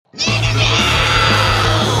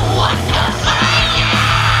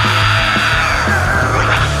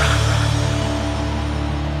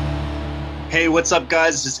what's up,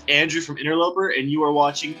 guys? This is Andrew from Interloper, and you are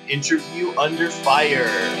watching Interview Under Fire.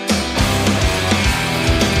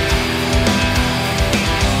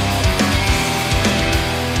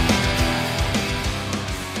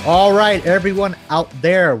 All right, everyone out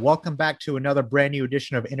there, welcome back to another brand new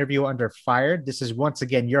edition of Interview Under Fire. This is once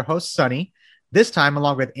again your host, Sonny, this time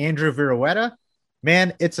along with Andrew Virueta.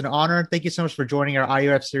 Man, it's an honor. Thank you so much for joining our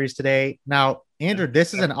IUF series today. Now, Andrew,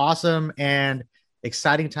 this is an awesome and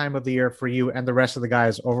exciting time of the year for you and the rest of the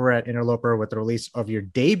guys over at Interloper with the release of your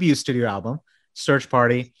debut studio album, Search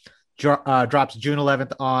Party. Drops June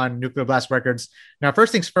 11th on Nuclear Blast Records. Now,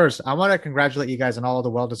 first things first, I want to congratulate you guys on all the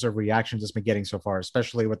well-deserved reactions it's been getting so far,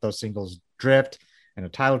 especially with those singles Drift and a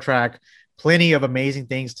title track. Plenty of amazing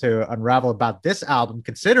things to unravel about this album,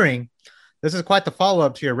 considering this is quite the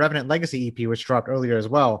follow-up to your Revenant Legacy EP, which dropped earlier as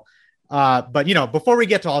well. But, before we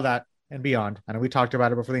get to all that and beyond, I know we talked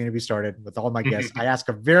about it before the interview started with all my guests, I ask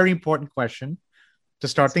a very important question to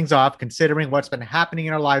start things off, considering what's been happening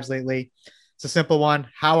in our lives lately. It's a simple one.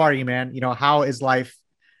 How are you, man? How is life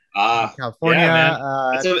in California? Yeah,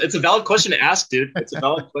 man. It's a valid question to ask, dude. It's a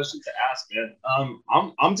valid question to ask,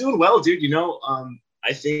 man. I'm doing well, dude.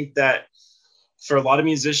 I think that for a lot of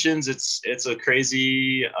musicians, it's a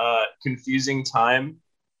crazy, confusing time.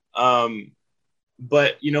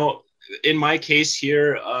 But in my case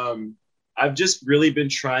here, I've just really been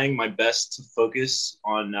trying my best to focus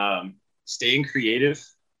on staying creative.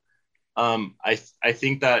 I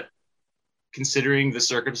think that, considering the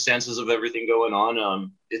circumstances of everything going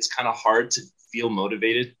on, it's kind of hard to feel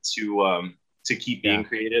motivated to keep being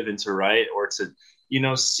creative and to write or to,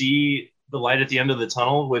 see the light at the end of the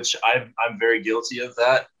tunnel, which I'm very guilty of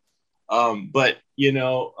that. But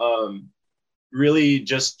really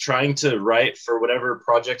just trying to write for whatever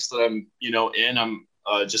projects that I'm, in. I'm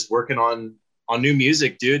just working on new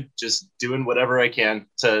music, dude. Just doing whatever I can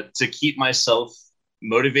to keep myself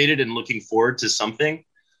motivated and looking forward to something.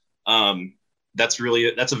 That's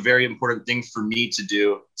a very important thing for me to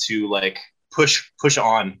do, to like push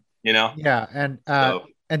on, Yeah.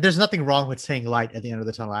 And there's nothing wrong with saying light at the end of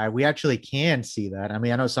the tunnel. We actually can see that. I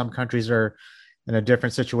mean, I know some countries are in a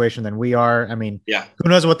different situation than we are. I mean, who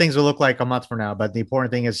knows what things will look like a month from now, but the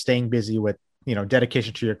important thing is staying busy with,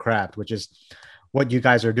 dedication to your craft, which is what you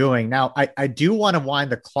guys are doing. Now, I do want to wind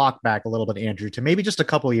the clock back a little bit, Andrew, to maybe just a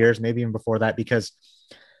couple of years, maybe even before that, because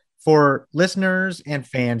for listeners and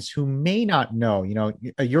fans who may not know,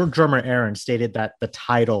 your drummer Aaron stated that the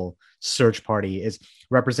title Search Party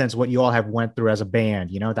represents what you all have went through as a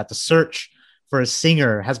band, that the search for a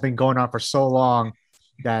singer has been going on for so long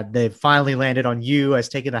that they've finally landed on you as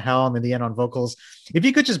taking the helm in the end on vocals. If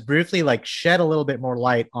you could just briefly shed a little bit more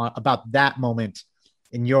light on about that moment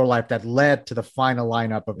in your life that led to the final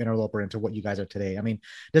lineup of Interloper into what you guys are today. I mean,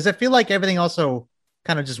 does it feel like everything also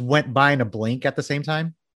kind of just went by in a blink at the same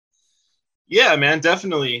time? Yeah, man,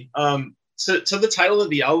 definitely. To the title of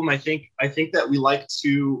the album, I think that we like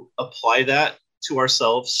to apply that to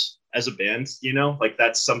ourselves as a band,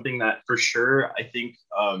 that's something that for sure I think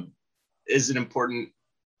is an important,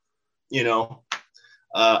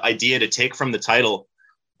 idea to take from the title.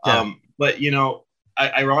 Yeah. But,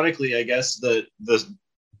 ironically, I guess the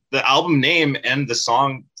album name and the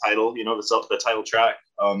song title, the title track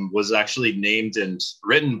was actually named and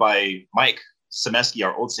written by Mike Semeski,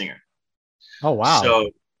 our old singer. Oh, wow.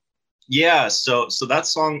 So yeah, so that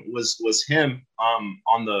song was him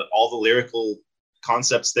on all the lyrical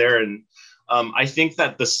concepts there. And I think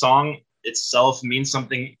that the song itself means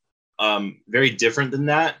something very different than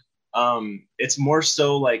that. It's more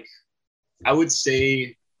so I would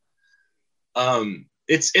say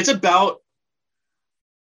it's about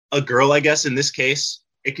a girl, I guess. In this case,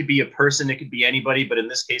 it could be a person, it could be anybody, but in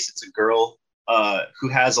this case it's a girl who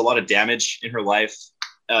has a lot of damage in her life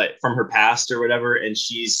from her past or whatever, and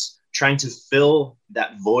she's trying to fill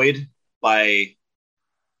that void by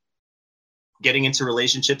getting into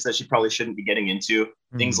relationships that she probably shouldn't be getting into,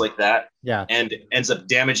 things like that. Yeah. And ends up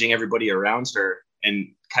damaging everybody around her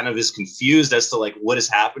and kind of is confused as to what is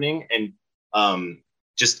happening, and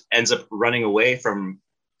just ends up running away from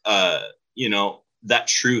that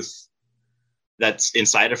truth that's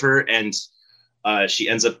inside of her, and she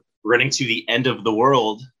ends up running to the end of the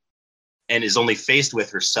world and is only faced with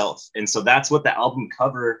herself. And so that's what the album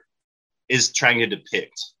cover is trying to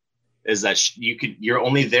depict, is that you're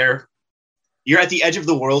only there, you're at the edge of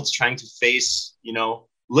the world trying to face,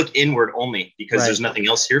 look inward only, because there's nothing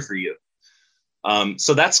else here for you.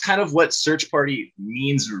 So that's kind of what Search Party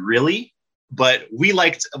means, really. But we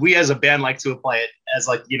as a band like to apply it as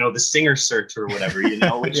the singer search or whatever,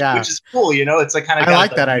 which is cool. It's kind of, I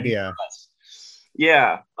like that idea.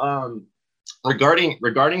 Yeah. regarding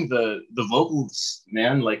the vocals,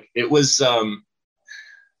 man, like it was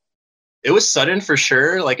sudden for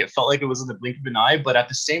sure. Like it felt like it was in the blink of an eye, but at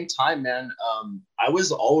the same time, man, I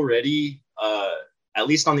was already at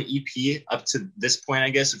least on the EP up to this point, I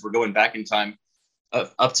guess, if we're going back in time,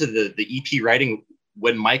 up to the EP writing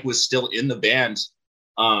when Mike was still in the band.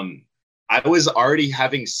 I was already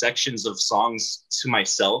having sections of songs to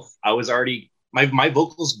myself. I was already my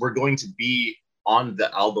vocals were going to be on the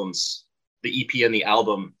albums, the EP and the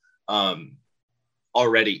album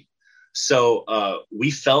already. So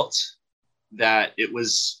we felt that it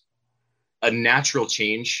was a natural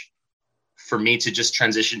change for me to just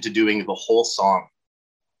transition to doing the whole song,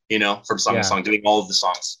 you know, from song to song, doing all of the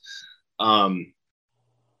songs.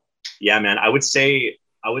 Yeah, man, I would say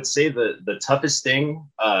the toughest thing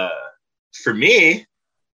for me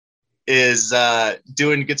is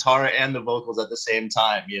doing guitar and the vocals at the same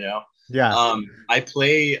time, you know? Yeah. I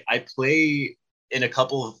play in a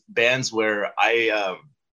couple of bands where I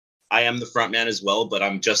am the front man as well, but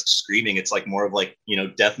I'm just screaming. It's like more of like, you know,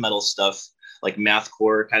 death metal stuff, like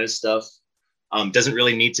mathcore kind of stuff. Doesn't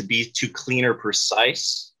really need to be too clean or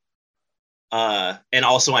precise. And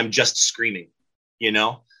also I'm just screaming, you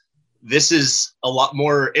know, this is a lot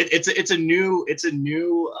more, it's a new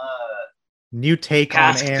take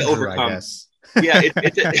on Andrew, I guess. Yeah,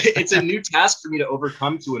 it's a new task for me to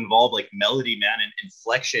overcome, to involve like melody, man, and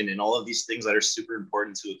inflection and all of these things that are super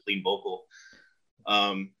important to a clean vocal.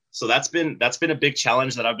 So that's been a big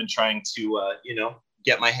challenge that I've been trying to you know,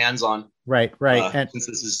 get my hands on. Right. And since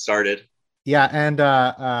this has started. Yeah, and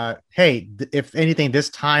hey, if anything, this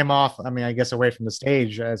time off, I mean, I guess away from the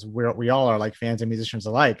stage, as we all are, like fans and musicians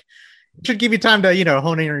alike, it should give you time to, you know,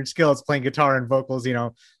 hone in your skills playing guitar and vocals, you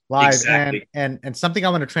know, live. Exactly. And something I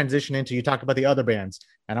want to transition into, you talked about the other bands,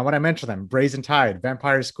 and I want to mention them: Brazen Tide,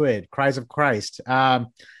 Vampire Squid, Cries of Christ.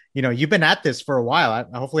 You know, you've been at this for a while.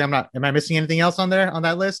 Hopefully am I missing anything else on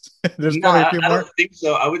that list? There's probably a few more. I don't think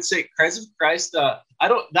so. I would say Cries of Christ.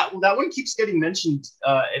 That one keeps getting mentioned,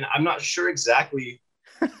 and I'm not sure exactly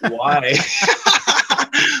why,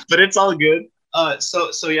 but it's all good.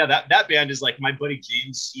 So yeah, that band is like my buddy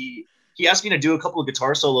James. He asked me to do a couple of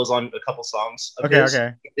guitar solos on a couple songs.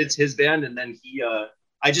 Okay. It's his band, and then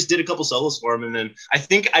I just did a couple solos for him, and then I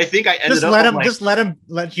think I ended just up.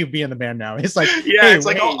 Let you be in the band now. It's like, yeah, hey, it's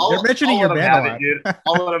like they're mentioning your band a lot. Dude.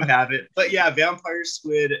 I'll let them have it. But yeah, Vampire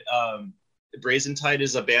Squid, Brazen Tide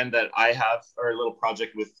is a band that I have, or a little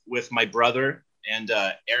project with my brother and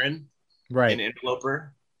Aaron, right, and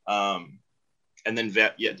Interloper. And then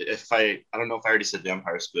I don't know if I already said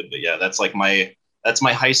Vampire Squid, but yeah, that's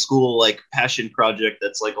my high school like passion project.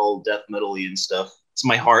 That's like all death metal-y and stuff. It's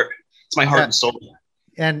my heart and soul.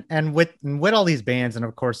 And with all these bands, and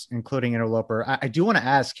of course including Interloper, I do want to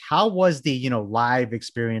ask, how was the, you know, live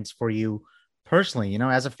experience for you personally, you know,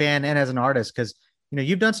 as a fan and as an artist? Because, you know,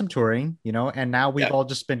 you've done some touring, you know, and now we've all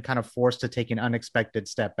just been kind of forced to take an unexpected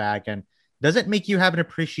step back. And does it make you have an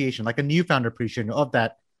appreciation, like a newfound appreciation of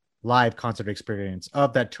that live concert experience,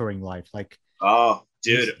 of that touring life? Like, oh,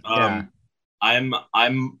 dude, I'm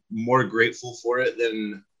more grateful for it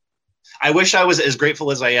than I wish I was as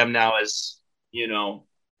grateful as I am now, as, you know,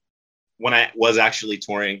 when I was actually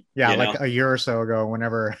touring. Yeah, like a year or so ago,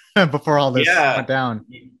 whenever before all this went down.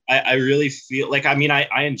 I really feel like, I mean,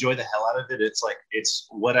 I enjoy the hell out of it. It's like, it's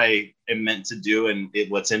what I am meant to do, and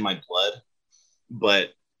what's in my blood. But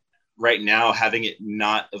right now, having it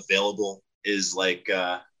not available is like,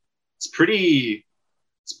 it's pretty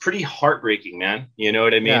heartbreaking, man. You know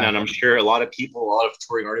what I mean? Yeah. And I'm sure a lot of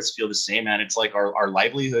touring artists feel the same, man. It's like our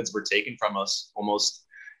livelihoods were taken from us almost.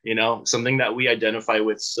 You know, something that we identify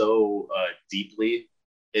with so deeply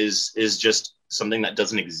is just something that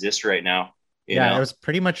doesn't exist right now. You know? It was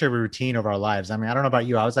pretty much a routine of our lives. I mean, I don't know about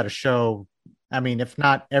you. I was at a show, I mean, if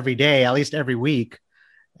not every day, at least every week.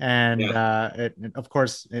 And of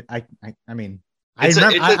course, I remember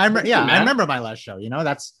my last show. You know,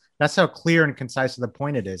 that's how clear and concise to the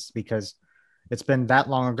point it is, because it's been that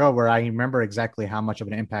long ago where I remember exactly how much of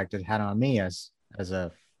an impact it had on me as a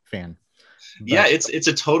fan. But, yeah, it's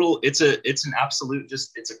an absolute,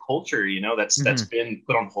 just, it's a culture, you know, that's been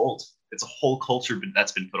put on hold. It's a whole culture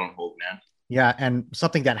that's been put on hold, man. Yeah, and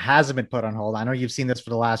something that hasn't been put on hold, I know you've seen this for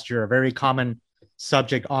the last year, a very common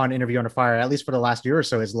subject on Interview Under Fire, at least for the last year or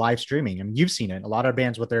so, is live streaming. I mean, you've seen it. A lot of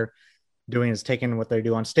bands, what they're doing is taking what they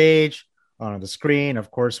do on stage, on the screen.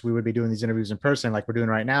 Of course, we would be doing these interviews in person like we're doing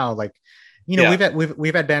right now. Like, you know,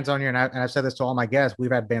 we've had bands on here, and I've said this to all my guests.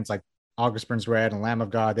 We've had bands like August Burns Red and Lamb of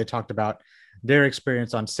God. They talked about their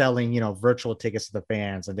experience on selling, you know, virtual tickets to the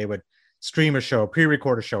fans, and they would stream a show,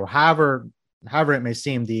 pre-record a show, however it may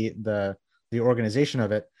seem, the organization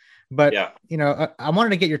of it. But Yeah. I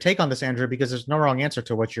wanted to get your take on this, Andrew, because there's no wrong answer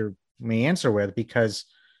to what you may answer with, because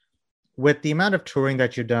with the amount of touring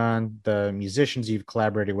that you've done, the musicians you've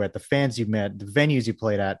collaborated with, the fans you've met, the venues you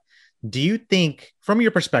played at, do you think, from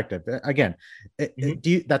your perspective, again,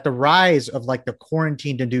 that the rise of like the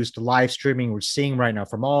quarantine-induced live streaming we're seeing right now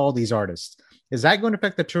from all these artists, is that going to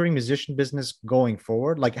affect the touring musician business going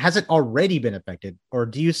forward? Like, has it already been affected, or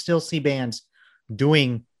do you still see bands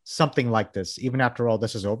doing something like this even after all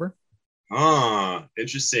this is over?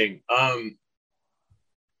 Interesting.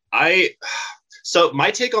 I So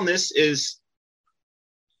my take on this is,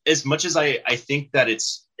 as much as I think that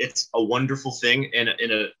it's a wonderful thing, and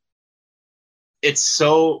in a it's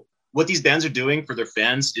so, what these bands are doing for their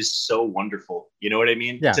fans is so wonderful. You know what I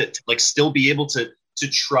mean? Yeah. To like still be able to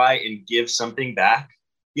try and give something back,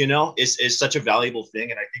 is such a valuable thing.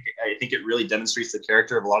 And I think it really demonstrates the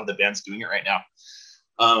character of a lot of the bands doing it right now.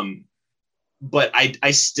 But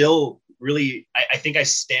I still really, I think I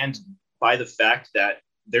stand by the fact that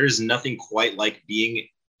there is nothing quite like being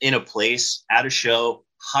in a place at a show,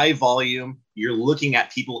 high volume. You're looking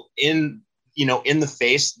at people in the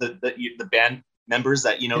face, the band members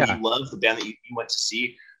that you love, the band that you went to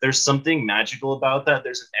see. There's something magical about that.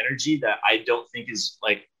 There's an energy that I don't think is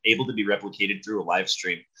like able to be replicated through a live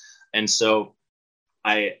stream. And so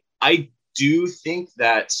I do think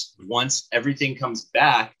that once everything comes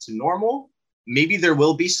back to normal, maybe there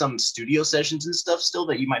will be some studio sessions and stuff still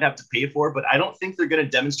that you might have to pay for, but I don't think they're going to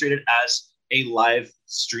demonstrate it as a live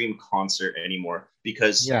stream concert anymore,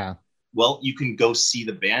 because well, you can go see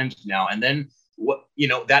the band now, and then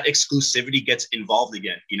that exclusivity gets involved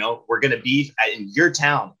again. We're going to be in your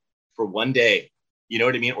town for one day, you know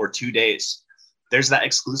what I mean? Or 2 days. There's that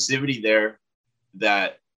exclusivity there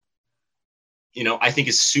that, I think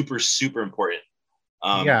is super, super important.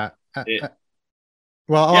 Well, Yeah.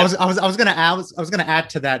 I was gonna add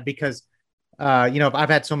to that, because I've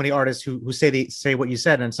had so many artists who say what you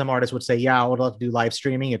said, and some artists would say, yeah, I would love to do live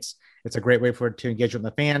streaming. It's a great way to engage with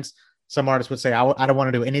the fans. Some artists would say, I don't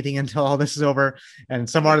want to do anything until all this is over. And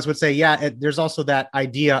some artists would say, there's also that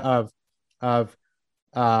idea of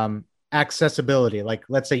accessibility. Like,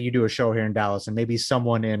 let's say you do a show here in Dallas, and maybe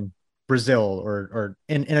someone in Brazil or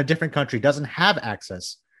in a different country doesn't have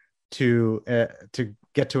access to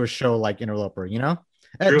get to a show like Interloper.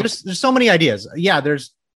 There's so many ideas.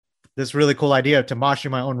 There's this really cool idea to mosh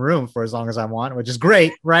in my own room for as long as I want, which is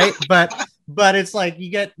great, right? but it's like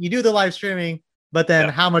you do the live streaming, but then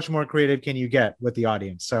how much more creative can you get with the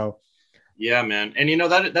audience? So yeah, man. And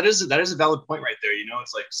that is a valid point right there.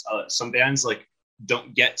 It's like some bands like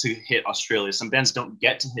don't get to hit Australia. Some bands don't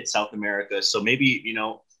get to hit South America. So maybe,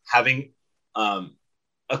 having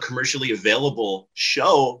a commercially available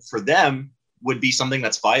show for them would be something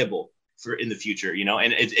that's viable for in the future,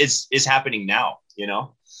 and it's happening now,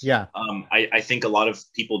 Yeah. I think a lot of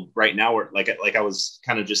people right now are like I was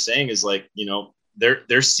kind of just saying, is like,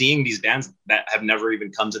 they're seeing these bands that have never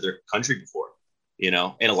even come to their country before, in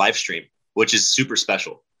a live stream, which is super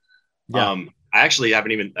special. Yeah. I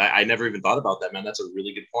never even thought about that, man. That's a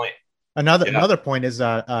really good point. Another point is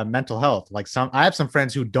mental health. Like, I have some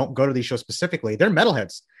friends who don't go to these shows specifically. They're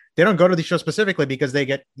metalheads. They don't go to these shows specifically because they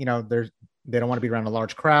get, they don't want to be around a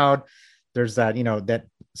large crowd. There's that, that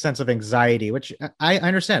sense of anxiety, which I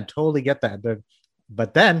understand, totally get that.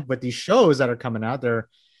 But then with these shows that are coming out,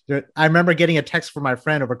 I remember getting a text from my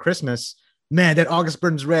friend over Christmas. Man, that August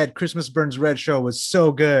Burns Red, Christmas Burns Red show was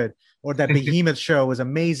so good. Or that Behemoth show was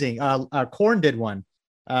amazing. Korn did one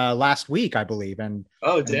last week, I believe. And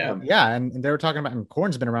oh, damn. And they were talking about, and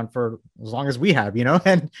Korn's been around for as long as we have,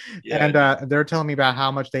 and they're telling me about how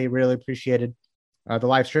much they really appreciated the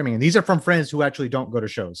live streaming. And these are from friends who actually don't go to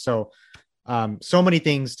shows. So so many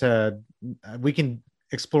things we can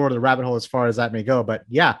explore the rabbit hole as far as that may go. But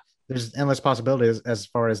there's endless possibilities as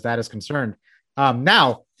far as that is concerned.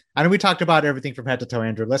 Now, I know we talked about everything from head to toe,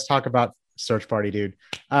 Andrew. Let's talk about Search Party, dude.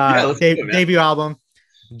 Debut album,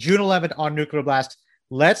 June 11th on Nuclear Blast.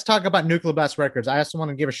 Let's talk about Nuclear Blast Records. I also want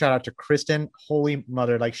to give a shout out to Kristen. Holy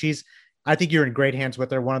mother. Like, I think you're in great hands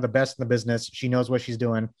with her. One of the best in the business. She knows what she's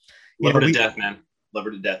doing. Love her to death, man. Love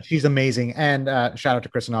her to death. She's amazing. And shout out to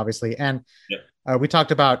Kristen, obviously. And we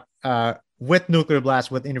talked about with Nuclear Blast,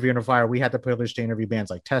 with Interview Under Fire, we had the privilege to interview bands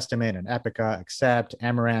like Testament and Epica, Accept,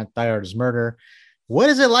 Amaranth, Thyroid is Murder. What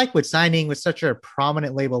is it like with signing with such a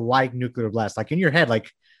prominent label like Nuclear Blast? Like, in your head, like,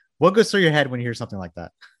 what goes through your head when you hear something like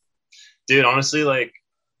that? Dude, honestly, like,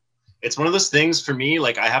 it's one of those things for me,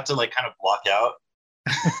 like, I have to like kind of block out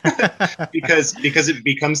because it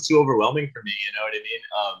becomes too overwhelming for me. You know what I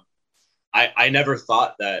mean? I never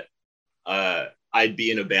thought that I'd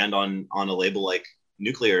be in a band on a label like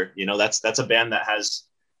Nuclear. That's a band that has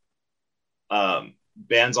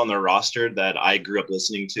bands on their roster that I grew up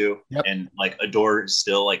listening to Yep. and like adore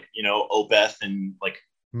still, like, you know, Opeth and like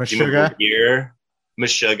Meshuggah.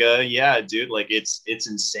 Meshuggah. Yeah, dude, like it's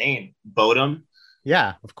insane. Bodum,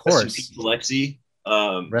 Yeah, of rest in course. peace, Alexi.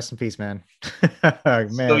 Rest in peace, man. So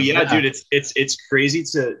Man, yeah, yeah. dude, it's crazy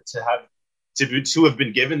to have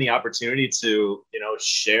been given the opportunity to, you know,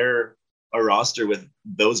 share a roster with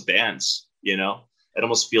those bands. You know, it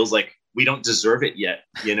almost feels like we don't deserve it yet.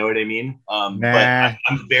 You know what I mean? But Nah.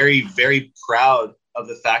 I'm very, very proud of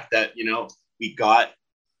the fact that, you know, we got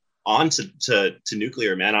on to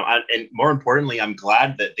Nuclear, man. And more importantly, I'm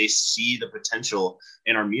glad that they see the potential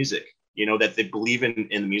in our music. You know, that they believe in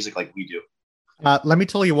the music like we do. Let me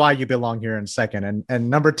tell you why you belong here in a second. And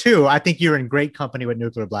number two, I think you're in great company with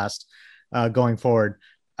Nuclear Blast going forward.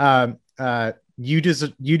 You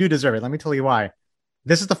do deserve it. Let me tell you why.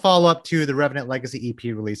 This is the follow up to the Revenant Legacy EP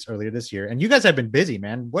released earlier this year, and you guys have been busy,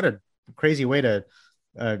 man. What a crazy way to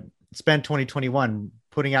uh, spend 2021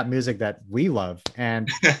 putting out music that we love. And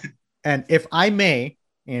if I may,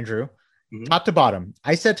 Andrew, Mhm. top to bottom,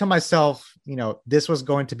 I said to myself, you know, this was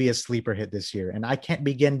going to be a sleeper hit this year, and I can't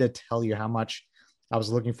begin to tell you how much I was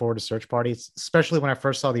looking forward to Search Parties, especially when I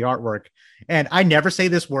first saw the artwork. And I never say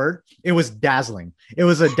this word. It was dazzling. It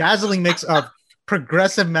was a dazzling mix of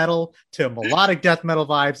progressive metal to melodic death metal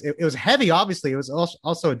vibes. It was heavy, obviously. It was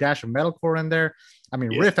also a dash of metalcore in there. I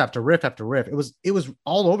mean, Yeah. riff after riff after riff. It was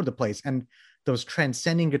all over the place. And those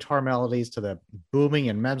transcending guitar melodies to the booming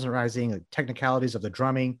and mesmerizing like, technicalities of the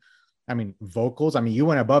drumming. I mean, vocals. I mean, you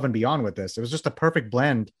went above and beyond with this. It was just a perfect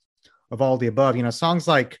blend of all the above. You know, songs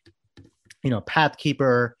like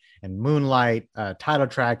Pathkeeper and Moonlight, title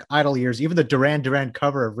track, Idle Years, even the Duran Duran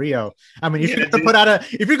cover of Rio. I mean, Yeah, if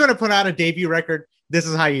you're gonna put out a debut record, this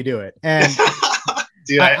is how you do it. And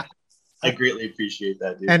dude, I, I greatly appreciate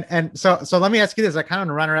that, dude. and so let me ask you this. I kind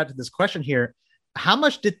of run around to this question here. How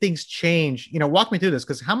much did things change? Walk me through this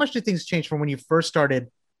because how much did things change from when you first started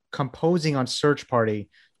composing on Search Party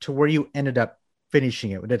to where you ended up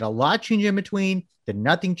finishing it? Did a lot change in between? Did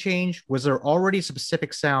nothing change? Was there already a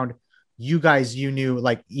specific sound you knew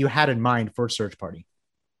like you had in mind for Search Party?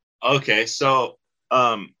 Okay, so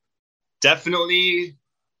um, definitely,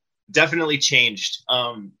 definitely changed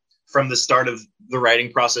from the start of the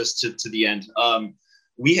writing process to the end.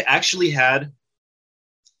 We actually had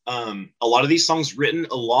a lot of these songs written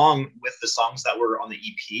along with the songs that were on the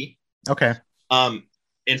EP. Okay. Um,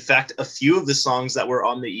 in fact, a few of the songs that were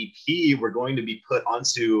on the EP were going to be put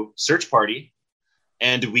onto Search Party,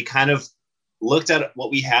 and we kind of looked at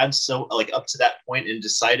what we had so like up to that point and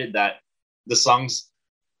decided that the songs,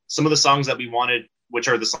 some of the songs that we wanted, which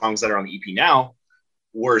are the songs that are on the EP now,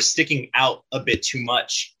 were sticking out a bit too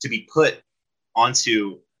much to be put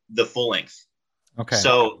onto the full length. Okay.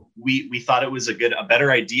 So we thought it was a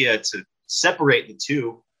better idea to separate the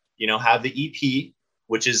two. You know, have the EP,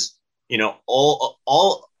 which is, you know, all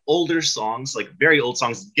older songs, like very old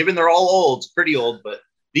songs. Given they're all old, pretty old, but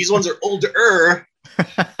these ones are older.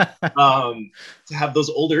 To have those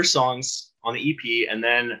older songs on the EP, and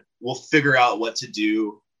then we'll figure out what to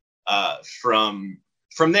do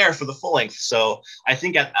from there for the full length. So I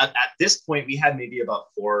think at this point we had maybe about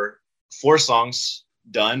four songs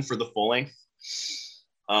done for the full length.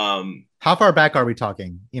 How far back are we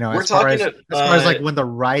talking? We're as far talking as far as like when the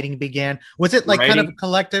writing began, was it like kind of writing.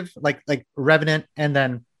 collective, like Revenant and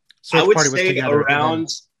then I Search would Party was say together? around.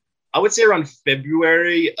 I would say around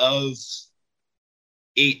February of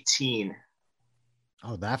 18.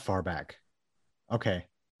 Oh, that far back. Okay.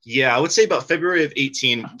 Yeah, I would say about February of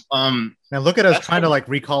 18. Now look at us That's trying to when- like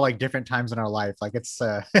recall like different times in our life. Like it's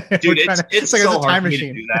dude, it's like so it's a hard time for me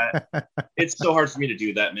to machine. do that. It's so hard for me to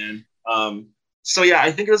do that, man. So yeah,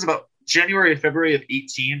 I think it was about January or February of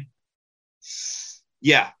 18.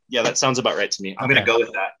 Yeah, that sounds about right to me. I'm gonna go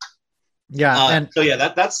with that. Yeah, and so yeah,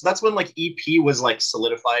 that's when like EP was like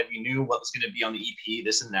solidified. We knew what was gonna be on the EP,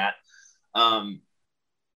 this and that.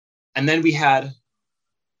 And then we had,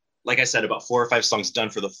 like I said, about 4 or 5 songs done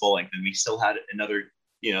for the full length, and we still had another,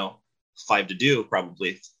 5 to do,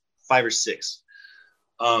 probably 5 or 6.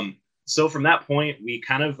 So from that point, we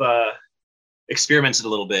kind of experimented a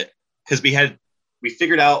little bit because we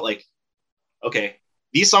figured out like, okay,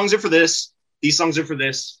 these songs are for this, these songs are for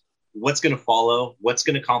this. What's going to follow? What's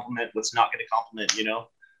going to complement? What's not going to complement?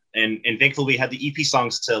 And thankfully we had the EP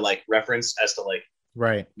songs to like reference as to like,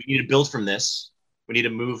 right. We need to build from this. We need to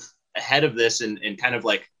move ahead of this and kind of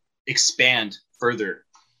like expand further.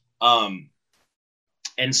 And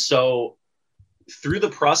so through the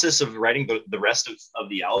process of writing the rest of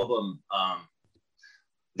the album,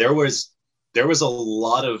 there was a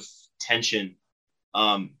lot of tension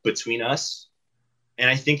between us. And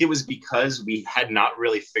I think it was because we had not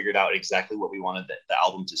really figured out exactly what we wanted the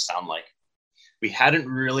album to sound like. We hadn't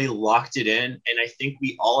really locked it in. And I think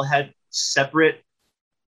we all had separate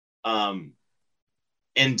and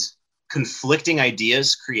conflicting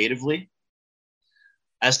ideas creatively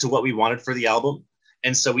as to what we wanted for the album.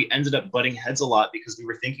 And so we ended up butting heads a lot because we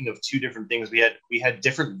were thinking of two different things. We had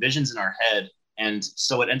different visions in our head. And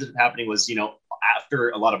so what ended up happening was, you know, after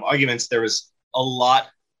a lot of arguments, there was a lot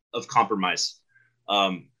of compromise.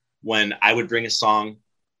 When I would bring a song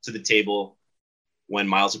to the table, when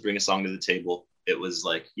Miles would bring a song to the table, it was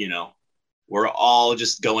like, you know, we're all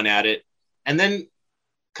just going at it. And then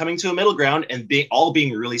coming to a middle ground and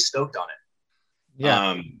being really stoked on it.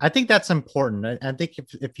 Yeah. I think that's important. I think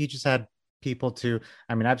if you just had people to,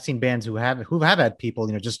 I mean, I've seen bands who have had people,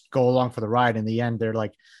 you know, just go along for the ride. In the end, they're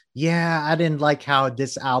like, yeah, I didn't like how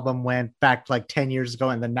this album went back like 10 years ago.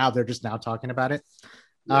 And then now they're just now talking about it.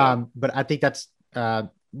 Yeah. But I think that's,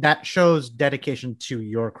 that shows dedication to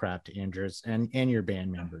your craft, Andrews, and your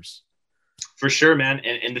band members. For sure, man.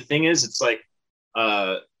 And the thing is, it's like,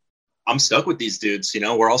 I'm stuck with these dudes, you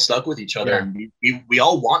know, we're all stuck with each other. Yeah. And we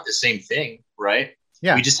all want the same thing, right?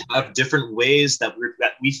 Yeah. We just have different ways that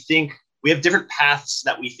we think we have different paths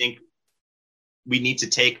that we think we need to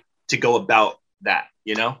take to go about that.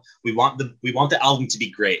 You know, we want the album to be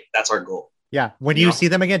great. That's our goal. Yeah. When you see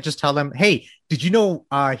them again, just tell them, hey, did you know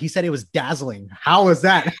he said it was dazzling? How was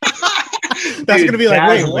that? That's going to be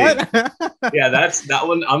dazzling. Like, wait, what? Yeah, that's that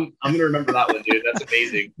one. I'm going to remember that one, dude. That's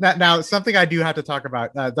amazing. Now, something I do have to talk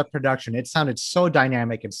about, the production. It sounded so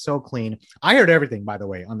dynamic and so clean. I heard everything, by the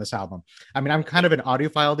way, on this album. I mean, I'm kind of an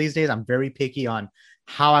audiophile these days. I'm very picky on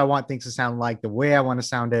how I want things to sound like, the way I want to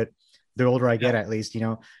sound it, the older I get, at least, you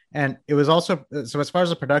know. And it was also, so as far as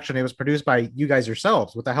the production, it was produced by you guys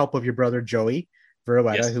yourselves with the help of your brother, Joey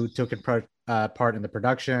Virueta, who took part in the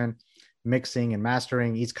production, mixing and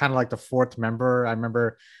mastering. He's kind of like the fourth member. I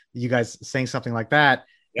remember you guys saying something like that.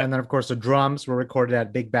 Yep. And then, of course, the drums were recorded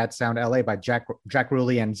at Big Bad Sound LA by Jack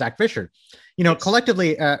Ruley and Zach Fisher. You know,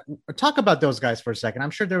 collectively, talk about those guys for a second.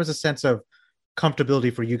 I'm sure there was a sense of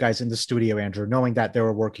comfortability for you guys in the studio, Andrew, knowing that they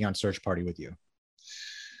were working on Search Party with you.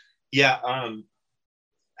 Yeah.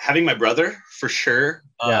 Having my brother, for sure,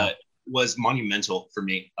 was monumental for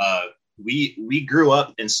me. We grew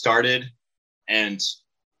up and started and,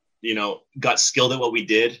 you know, got skilled at what we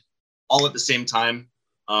did all at the same time.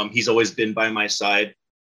 He's always been by my side.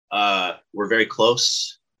 We're very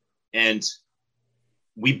close, and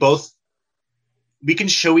we can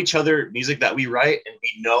show each other music that we write, and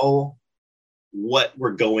we know what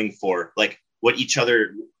we're going for. Like we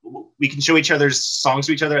can show each other's songs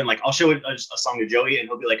to each other, and like I'll show a song to Joey and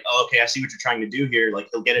he'll be like, oh, okay, I see what you're trying to do here. Like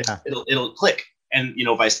he'll get it. Yeah. It'll click, and, you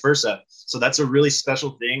know, vice versa. So that's a really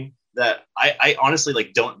special thing that I honestly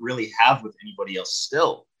like don't really have with anybody else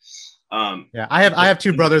still. I have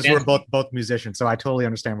two brothers who are both musicians, so I totally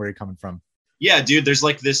understand where you're coming from. Yeah, dude, there's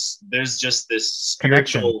just this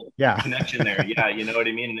spiritual connection there. Yeah, you know what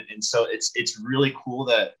I mean? And so it's really cool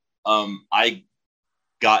that I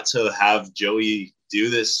got to have Joey do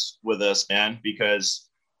this with us, man, because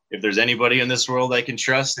if there's anybody in this world I can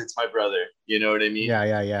trust, it's my brother. You know what I mean?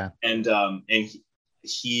 Yeah. And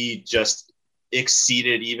he just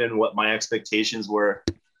exceeded even what my expectations were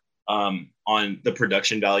on the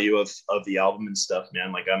production value of the album and stuff,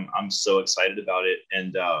 man. Like I'm so excited about it.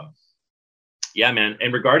 And yeah, man.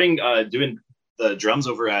 And regarding doing the drums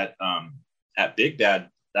over at Big Bad,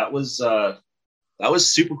 that was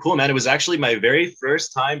super cool, man. It was actually my very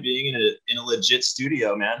first time being in a legit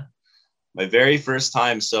studio, man. My very first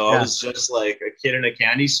time. So I was just like a kid in a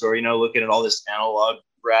candy store, you know, looking at all this analog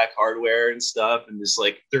rack hardware and stuff, and this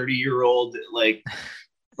like 30-year-old like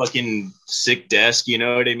fucking sick desk, you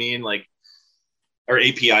know what I mean? Like, or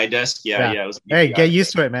API desk. Yeah. It was hey, get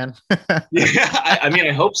used to it, man. Yeah, I mean,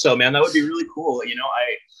 I hope so, man. That would be really cool. You know,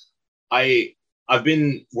 I've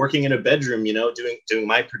been working in a bedroom, you know, doing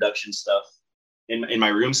my production stuff in my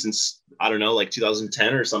room since, I don't know, like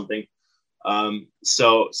 2010 or something.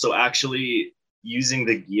 So actually using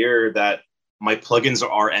the gear that my plugins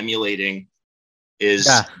are emulating is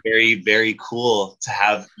very, very cool to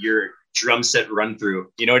have your drum set run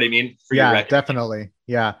through. You know what I mean? For your record. Definitely.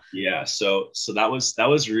 Yeah. Yeah. So that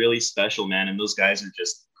was really special, man. And those guys are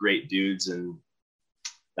just great dudes. And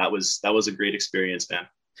that was a great experience, man.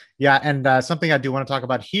 Yeah. And something I do want to talk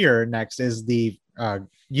about here next is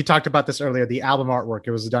you talked about this earlier, the album artwork.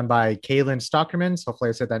 It was done by Kaylin Stockermans. Hopefully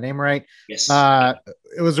I said that name right. Yes.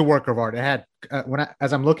 It was a work of art. It had,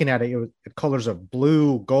 as I'm looking at it, it was colors of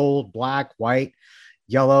blue, gold, black, white,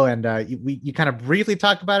 yellow. And you kind of briefly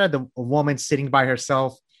talked about it. A woman sitting by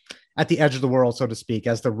herself at the edge of the world, so to speak,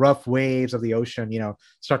 as the rough waves of the ocean,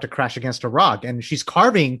 start to crash against a rock. And she's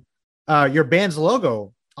carving your band's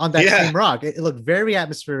logo on that same rock. It looked very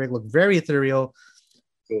atmospheric, looked very ethereal.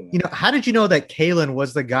 Cool. How did you know that Kalen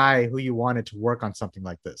was the guy who you wanted to work on something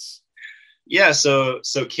like this? Yeah, so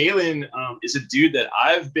Kalen is a dude that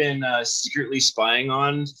I've been secretly spying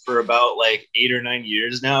on for about like 8 or 9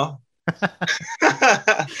 years now.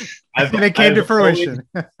 And it came to fruition.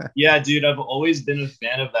 Yeah, dude, I've always been a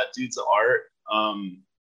fan of that dude's art.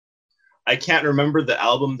 I can't remember the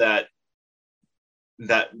album that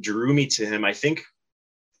drew me to him. I think,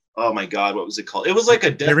 oh my God, what was it called? It was like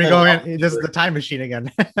a death metal album. This is the time machine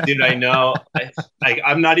again. Dude, I know.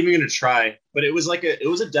 I'm not even gonna try, but it was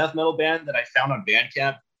a death metal band that I found on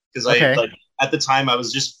Bandcamp because at the time I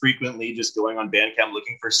was just frequently just going on Bandcamp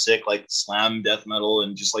looking for sick like slam death metal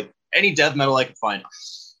and just like any death metal I could find,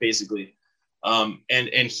 basically.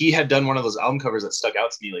 And he had done one of those album covers that stuck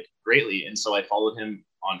out to me like greatly, and so I followed him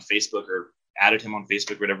on Facebook or added him on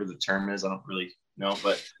Facebook, whatever the term is. I don't really know,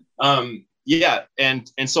 but yeah,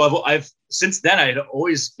 and so I've since then I had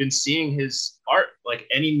always been seeing his art. Like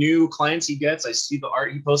any new clients he gets, I see the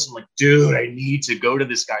art he posts. I'm like, dude, I need to go to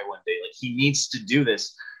this guy one day. Like he needs to do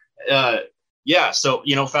this. Yeah, so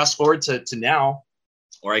fast forward to now,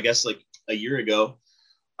 or I guess like a year ago,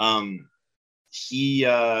 he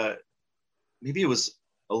maybe it was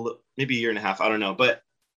maybe a year and a half, I don't know, but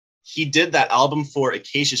he did that album for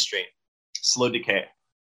Acacia Strain, Slow Decay.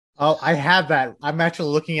 Oh, I have that. I'm actually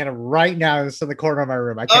looking at it right now. It's in the corner of my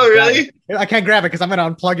room. Really? I can't grab it because I'm going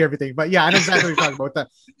to unplug everything. But yeah, I know exactly what you're talking about.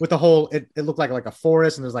 With the whole, it looked like a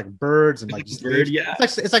forest, and there's like birds and like just leaves. Yeah.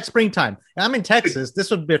 It's like springtime. And I'm in Texas.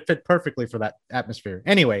 This would fit perfectly for that atmosphere.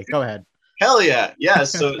 Anyway, go ahead. Hell yeah. Yeah.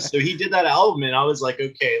 So he did that album, and I was like,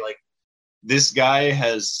 okay, like this guy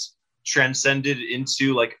has transcended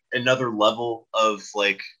into like another level of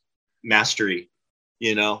like mastery.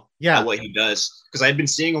 At what he does. Because I had been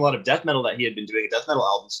seeing a lot of death metal that he had been doing, death metal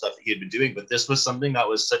album stuff that he had been doing, but this was something that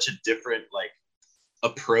was such a different like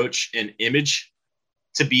approach and image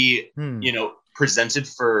to be, presented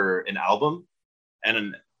for an album.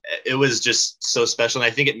 And it was just so special.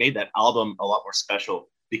 And I think it made that album a lot more special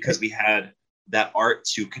because we had that art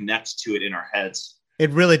to connect to it in our heads. It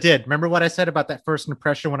really did. Remember what I said about that first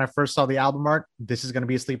impression when I first saw the album art? This is going to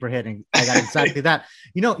be a sleeper hit. And I got exactly that.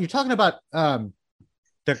 You're talking about,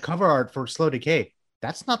 the cover art for Slow Decay,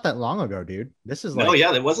 that's not that long ago, dude. This is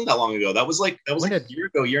it wasn't that long ago. That was like a year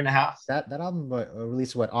ago, year and a half. That album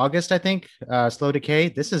released August, I think. Slow Decay.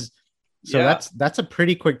 This is that's a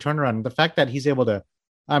pretty quick turnaround. The fact that he's able to,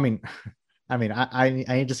 I need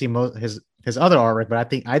to see his other artwork,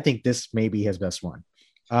 but I think this may be his best one.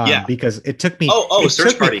 Because it took me.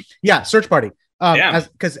 Search Party. Search Party.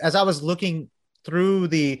 As I was looking through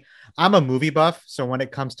I'm a movie buff, so when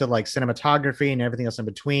it comes to like cinematography and everything else in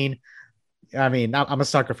between, I'm a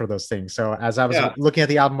sucker for those things. So as I was looking at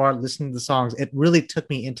the album art, listening to the songs, it really took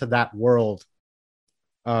me into that world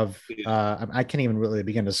of I can't even really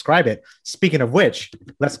begin to describe it. Speaking of which,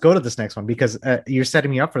 let's go to this next one because you're setting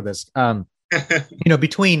me up for this.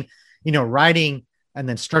 Between writing and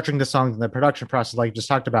then structuring the songs and the production process, like you just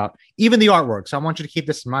talked about, even the artwork. So I want you to keep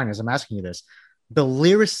this in mind as I'm asking you this. The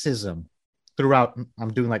lyricism throughout,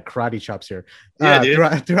 I'm doing like karate chops here.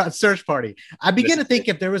 Throughout Search Party, I begin to think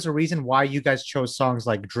if there was a reason why you guys chose songs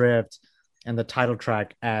like Drift and the title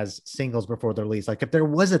track as singles before the release, like if there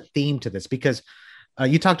was a theme to this, because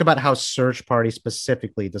you talked about how Search Party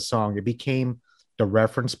specifically, the song, it became the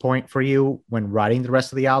reference point for you when writing the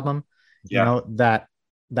rest of the album. That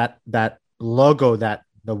logo that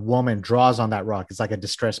the woman draws on that rock is like a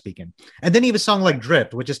distress beacon. And then you have a song like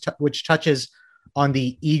Drift, which touches on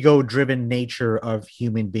the ego-driven nature of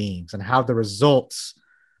human beings and how the results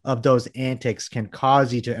of those antics can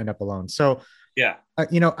cause you to end up alone. So,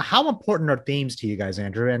 how important are themes to you guys,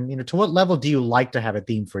 Andrew? And, to what level do you like to have a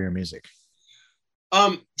theme for your music?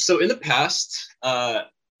 So in the past,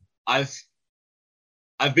 I've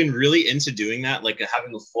been really into doing that, like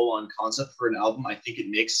having a full-on concept for an album. I think it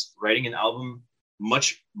makes writing an album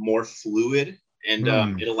much more fluid. And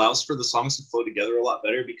it allows for the songs to flow together a lot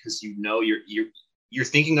better because you're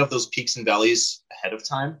thinking of those peaks and valleys ahead of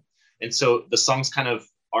time, and so the songs kind of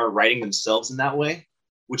are writing themselves in that way,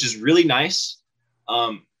 which is really nice.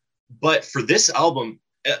 But for this album,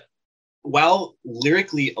 while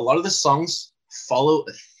lyrically a lot of the songs follow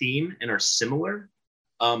a theme and are similar,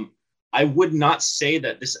 I would not say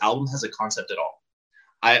that this album has a concept at all.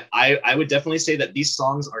 I would definitely say that these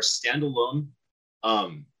songs are standalone.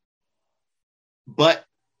 But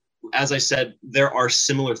as I said, there are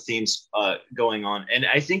similar themes going on. And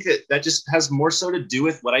I think that just has more so to do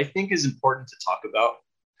with what I think is important to talk about.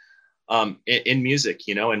 in music,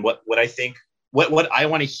 you know, and what I think, what I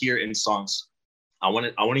want to hear in songs. I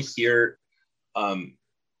want to hear, um,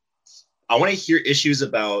 I want to hear issues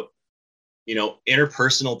about, you know,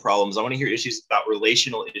 interpersonal problems. I want to hear issues about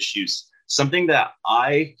relational issues, something that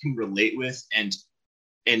I can relate with and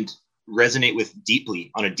resonate with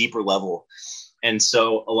deeply on a deeper level. And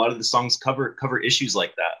so a lot of the songs cover issues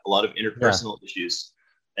like that, a lot of interpersonal issues,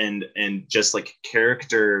 and just like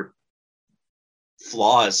character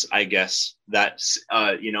flaws, I guess, that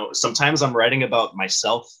you know, sometimes I'm writing about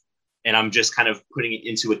myself and I'm just kind of putting it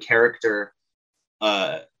into a character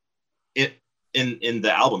uh it in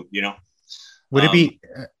the album, you know. Would it be?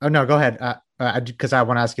 Oh no, go ahead. Because I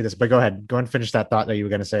want to ask you this, but go ahead. Go and finish that thought that you were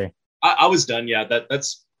going to say. I was done. Yeah, that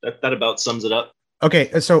about sums it up.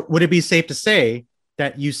 Okay, so would it be safe to say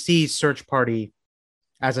that you see Search Party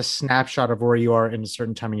as a snapshot of where you are in a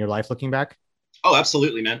certain time in your life, looking back? Oh,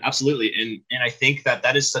 absolutely, man, absolutely. And I think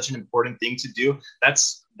that is such an important thing to do.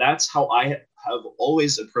 That's how I have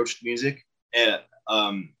always approached music,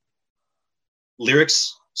 um,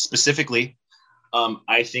 lyrics specifically.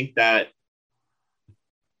 I think that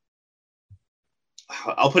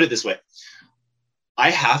I'll put it this way: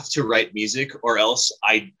 I have to write music, or else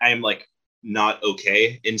I'm like not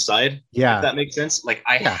okay inside. Yeah, if that makes sense. Like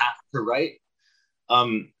I have to write.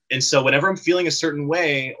 And so whenever I'm feeling a certain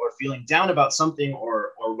way or feeling down about something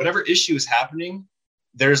or whatever issue is happening,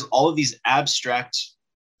 there's all of these abstract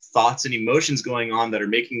thoughts and emotions going on that are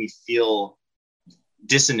making me feel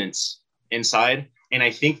dissonance inside. And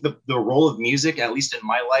I think the role of music, at least in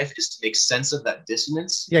my life, is to make sense of that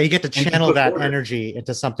dissonance. Yeah, you get to channel that energy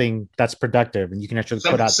into something that's productive, and you can actually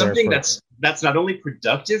put out something that's not only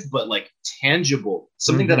productive but like tangible,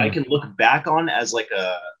 something that I can look back on as like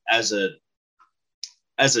as a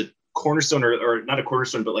cornerstone, or not a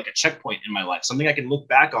cornerstone, but like a checkpoint in my life, something I can look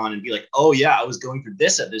back on and be like, oh yeah, I was going through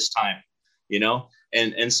this at this time, you know.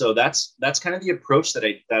 And so that's kind of the approach that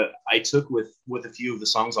I took with a few of the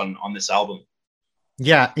songs on this album.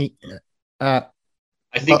 Yeah. I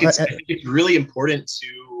think it's really important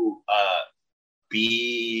to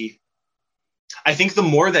be. I think the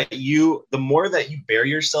more that you bare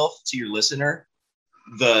yourself to your listener,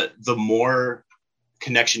 the more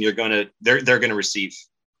connection they're gonna receive.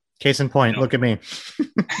 Case in point, you know? Look at me.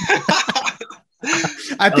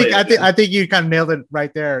 I think you kind of nailed it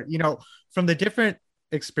right there. You know, from the different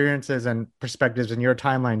experiences and perspectives in your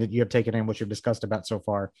timeline that you have taken in, what you've discussed about so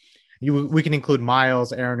far, we can include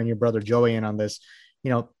Miles, Aaron, and your brother Joey in on this.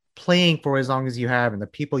 You know, playing for as long as you have, and the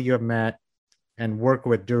people you have met and worked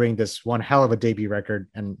with during this one hell of a debut record.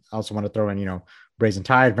 And I also want to throw in, you know, Brazen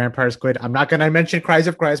Tide, Vampire Squid. I'm not going to mention Cries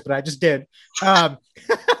of Christ, but I just did.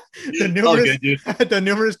 The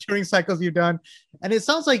numerous touring cycles you've done, and it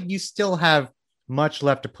sounds like you still have much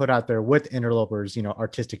left to put out there with Interlopers, you know,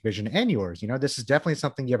 artistic vision and yours. You know, this is definitely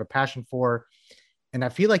something you have a passion for, and I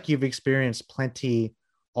feel like you've experienced plenty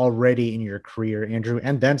already in your career, Andrew,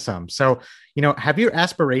 and then some. So, you know, have your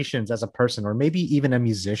aspirations as a person, or maybe even a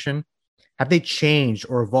musician, have they changed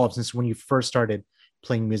or evolved since when you first started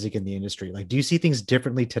playing music in the industry? Like, do you see things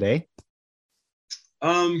differently today?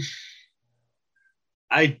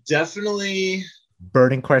 I definitely.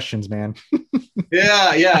 Burning questions, man.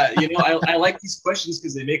 yeah. You know, I like these questions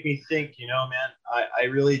because they make me think, you know, man. I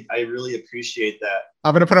really appreciate that.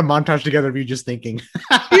 I'm gonna put a montage together of you just thinking.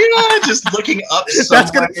 Yeah, just looking up somewhere.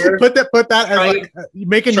 That's gonna put that as like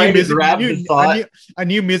make a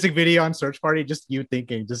new music video on Search Party. Just you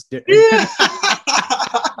thinking, just just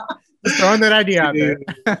throwing that idea out there.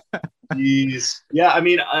 Jeez. Yeah, I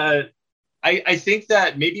mean, I think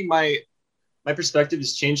that maybe my perspective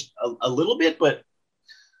has changed a little bit, but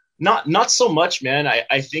not so much, man.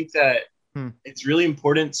 I think that it's really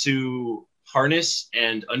important to harness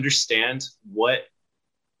and understand what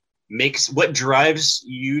drives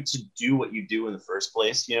you to do what you do in the first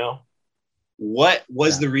place. You know, what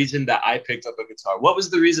was the reason that I picked up a guitar? What was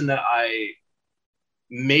the reason that I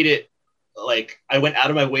made it? Like, I went out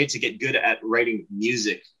of my way to get good at writing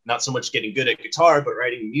music, not so much getting good at guitar, but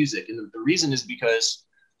writing music. And the reason is because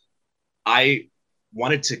I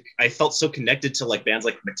felt so connected to like bands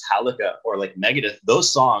like Metallica or like Megadeth. Those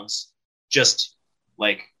songs just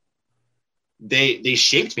like, they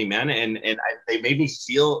shaped me, man. And they made me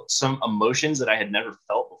feel some emotions that I had never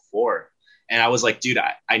felt before. And I was like, dude,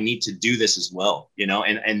 I need to do this as well, you know?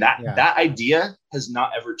 And that idea has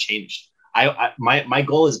not ever changed. My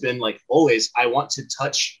goal has been like, always, I want to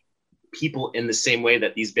touch people in the same way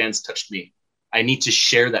that these bands touched me. I need to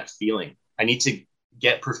share that feeling. I need to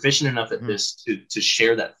get proficient enough at this to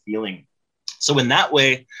share that feeling. So in that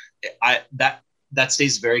way, that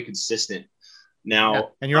stays very consistent.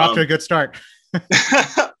 Now, and you're off to a good start.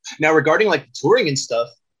 Now, regarding like touring and stuff,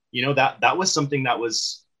 that was something that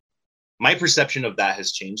was my perception of that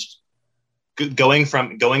has changed. Going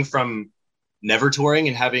from never touring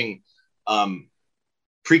and having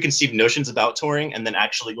preconceived notions about touring, and then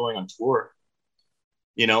actually going on tour.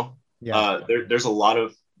 There's a lot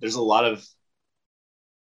of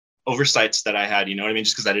oversights that I had. You know what I mean?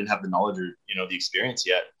 Just because I didn't have the knowledge or the experience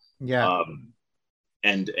yet. Yeah.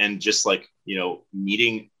 And just like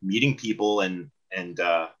meeting people and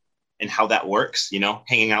how that works.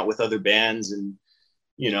 Hanging out with other bands and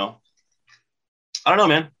I don't know,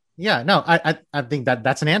 man. Yeah, no, I think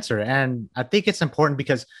that's an answer. And I think it's important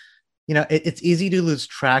because, it's easy to lose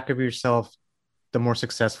track of yourself the more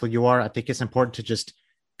successful you are. I think it's important to just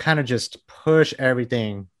kind of just push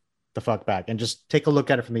everything the fuck back and just take a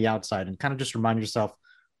look at it from the outside and kind of just remind yourself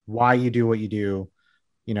why you do what you do,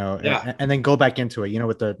 and then go back into it,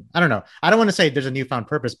 I don't know. I don't want to say there's a newfound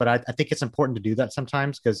purpose, but I think it's important to do that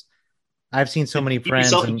sometimes because I've seen so many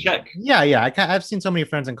friends. I've seen so many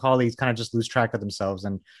friends and colleagues kind of just lose track of themselves,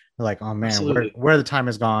 and they're like, "Oh man, where the time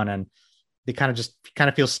has gone," and they kind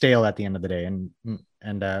of feel stale at the end of the day. And dude.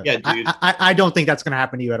 I don't think that's going to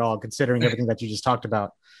happen to you at all, considering everything that you just talked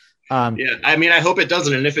about. I mean, I hope it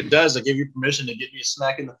doesn't, and if it does, I give you permission to give me a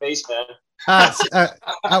smack in the face, man.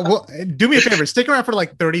 Well, do me a favor, stick around for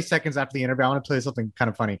like 30 seconds after the interview. I want to tell you something kind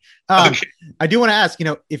of funny. Okay. I do want to ask,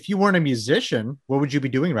 if you weren't a musician, what would you be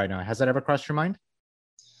doing right now? Has that ever crossed your mind?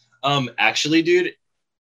 Actually, dude,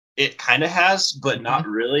 it kind of has, but not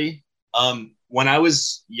really. When I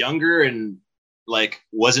was younger and like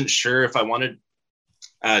wasn't sure if I wanted,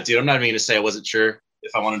 dude, I'm not even gonna say I wasn't sure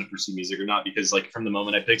if I wanted to pursue music or not, because like from the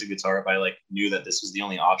moment I picked a guitar up, I like knew that this was the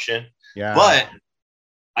only option. Yeah. But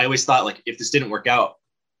I always thought, like, if this didn't work out,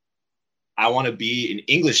 I want to be an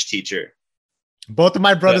English teacher. Both of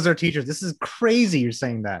my brothers are teachers. This is crazy. You're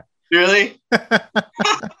saying that. Really?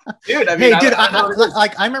 Dude, I mean,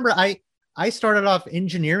 I remember I started off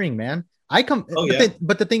engineering, man.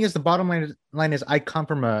 But the thing is, the bottom line is I come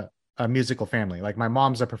from a musical family. Like my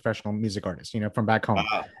mom's a professional music artist, from back home.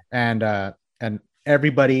 Wow. And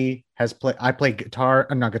everybody has played. I play guitar,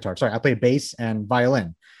 not guitar. Sorry, I play bass and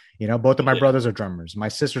violin. Both of my brothers are drummers. My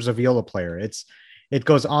sister's a viola player. It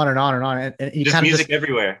goes on and on and on. And you just music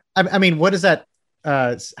everywhere. I mean, what is that?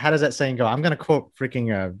 How does that saying go? I'm going to quote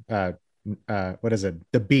freaking, what is it?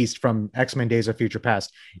 The Beast from X-Men Days of Future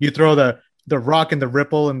Past. You throw the rock and the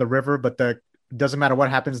ripple in the river, but doesn't matter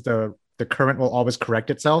what happens. The current will always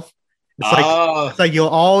correct itself. It's like you'll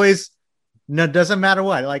always, no, it doesn't matter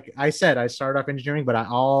what. Like I said, I started off engineering, but I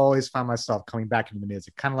always found myself coming back into the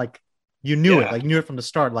music. Kind of like you knew it, like you knew it from the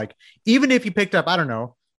start. Like even if you picked up, I don't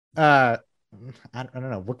know, I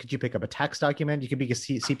don't know. What could you pick up? A tax document? You could be a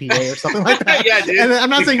CPA or something like that. Yeah, dude. And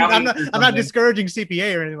I'm not saying I'm not discouraging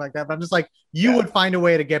CPA or anything like that, but I'm just like you would find a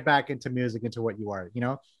way to get back into music, into what you are.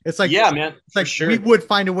 It's like man. It's like sure. We would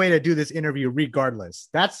find a way to do this interview regardless.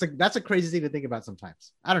 That's a crazy thing to think about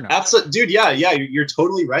sometimes. I don't know. Absolutely, dude. Yeah. You're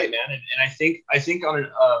totally right, man. And I think on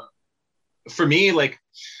an for me, like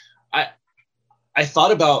I've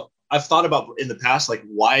thought about in the past, like,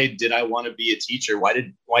 why did I want to be a teacher? Why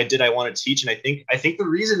did I want to teach? And I think the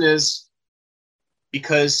reason is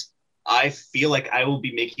because I feel like I will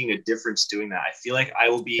be making a difference doing that. I feel like I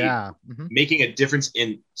will be making a difference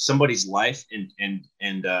in somebody's life and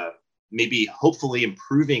maybe hopefully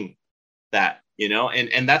improving that,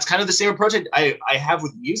 and that's kind of the same approach I have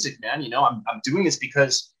with music, man. I'm doing this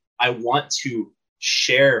because I want to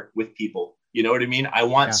share with people. You know what I mean? I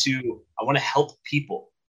want to help people.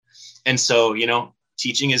 And so,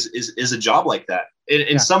 teaching is a job like that.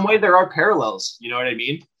 In some way, there are parallels. You know what I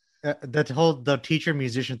mean? The teacher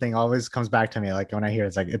musician thing always comes back to me. Like when I hear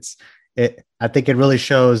it's like I think it really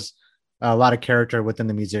shows a lot of character within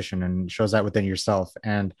the musician and shows that within yourself.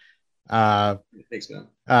 And thanks, man.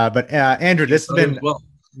 But Andrew, this has been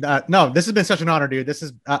this has been such an honor, dude. This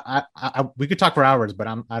is we could talk for hours, but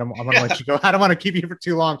I don't want to let you go. I don't want to keep you for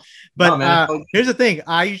too long. But here's the thing: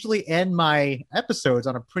 I usually end my episodes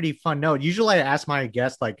on a pretty fun note. Usually, I ask my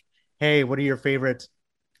guests like, "Hey, what are your favorite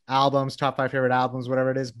albums? Top 5 favorite albums,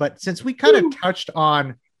 whatever it is." But since we kind of touched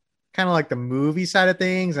on kind of like the movie side of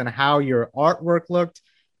things and how your artwork looked,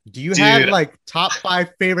 do you have like top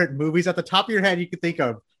 5 favorite movies at the top of your head you could think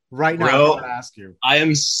of? Right now, Bro, I'm gonna ask you. I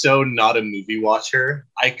am so not a movie watcher.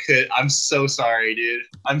 I'm so sorry, dude.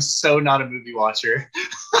 I'm so not a movie watcher.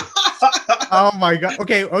 Oh my god.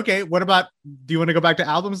 Okay. What about? Do you want to go back to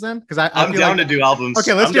albums then? Because I'm down to do albums.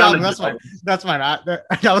 Okay, let's do albums. That's fine.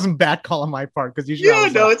 That wasn't bad call on my part because usually. Yeah,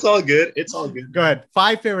 no, it's all good. It's all good. Go ahead.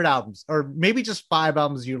 5 favorite albums, or maybe just 5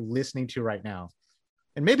 albums you're listening to right now,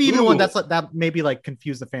 and maybe even one that maybe like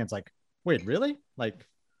confuse the fans. Like, wait, really? Like.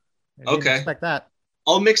 I didn't Okay. expect that.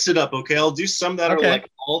 I'll mix it up, okay? I'll do some that are Okay. like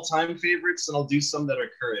all-time favorites, and I'll do some that are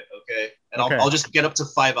current, okay? And Okay. I'll just get up to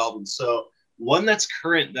 5 albums. So one that's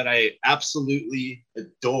current that I absolutely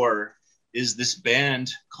adore is this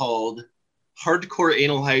band called Hardcore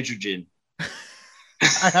Anal Hydrogen.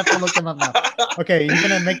 I have to look them up now. Okay, you're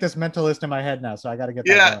gonna make this mental list in my head now, so I got to get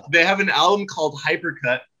that. Yeah, Out. they have an album called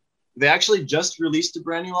Hypercut. They actually just released a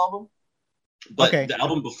brand new album, but Okay. the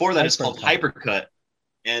album before that is called Hypercut. Hypercut,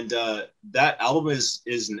 and that album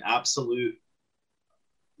is an absolute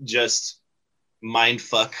just mind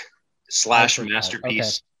fuck /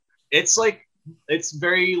 masterpiece. Okay. It's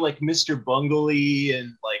very like Mr. Bungle-y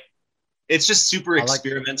and like it's just super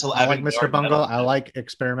experimental. I like Mr. Bungle. I like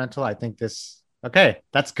experimental. I think this. Okay,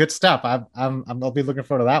 that's good stuff. I'll be looking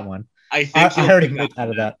forward to that one. I think I already made out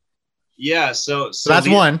of that. Yeah, so that's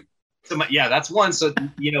one. So that's one. So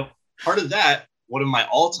part of that, one of my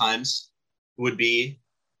all times would be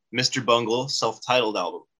Mr. Bungle self-titled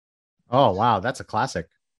album. Oh wow, that's a classic.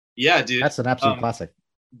 Yeah, dude, that's an absolute classic.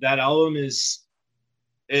 That album is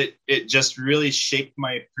it just really shaped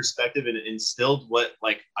my perspective and instilled what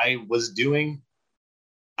like I was doing.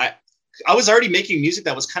 I was already making music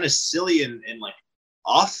that was kind of silly and like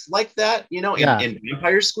off like that, in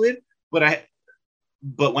Vampire Squid.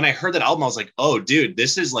 But when I heard that album, I was like, oh, dude,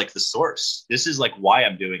 this is like the source. This is like why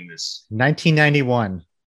I'm doing this. 1991.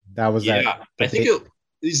 That was that. Yeah, I think it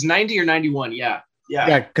was 90 or 91. Yeah.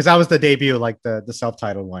 Because that was the debut, like the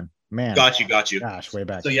self-titled one. Man. Got you. Gosh, way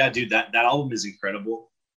back. So yeah, dude, that album is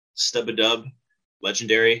incredible. Stub-a-dub,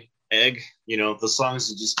 legendary, Egg. The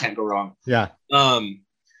songs just can't go wrong. Yeah.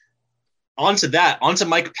 Onto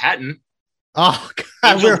Mike Patton. Oh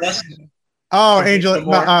God, Angel.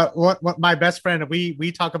 My best friend.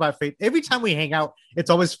 We talk about Faith every time we hang out. It's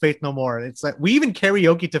always Faith No More. It's like we even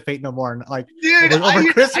karaoke to Faith No More, and like dude,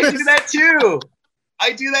 over Christmas. I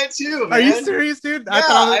do that too. Man. Are you serious, dude? Yeah, I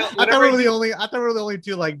thought we were the only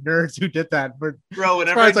two like nerds who did that. But bro,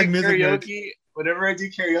 whenever I do karaoke,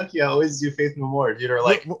 I always do Faith No More, dude. Or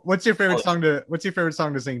like, what's your favorite song to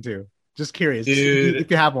sing to? Just curious, dude. If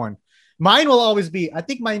you have one. Mine will always be. What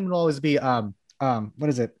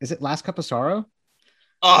is it? Is it Last Cup of Sorrow?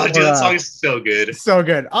 Oh, dude, that song is so good. So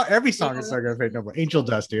good. Oh, every song is so good. Faith No More. Angel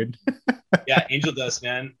Dust, dude. Yeah, Angel Dust,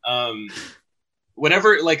 man.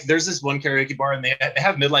 Whenever like there's this one karaoke bar and they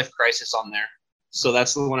have Midlife Crisis on there, so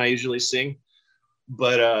that's the one I usually sing.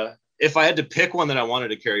 But if I had to pick one that I wanted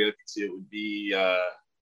to karaoke to, it would be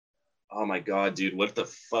oh my god, dude, what the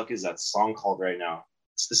fuck is that song called right now?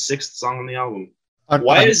 It's the 6th song on the album.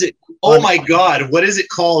 Why is it? Oh my god, what is it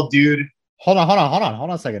called, dude? Hold on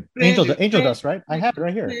a second. Angel Dust, right? I have it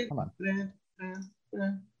right here. Come on.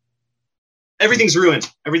 Everything's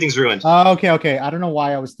ruined. Okay. I don't know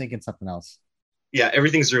why I was thinking something else. Yeah,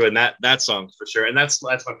 Everything's Ruined. That song for sure, and that's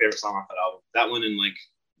my favorite song off that album. That one and like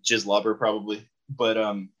Jizz Lobber probably. But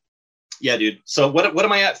yeah, dude. So what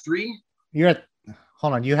am I at 3? You're at.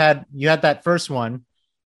 Hold on. You had that first one.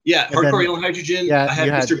 Yeah, Hardcore Anal Hydrogen. Yeah, I had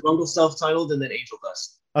Mr. Bungle self-titled, and then Angel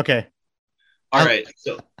Dust. Okay. All right.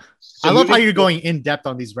 So I love how you're going in depth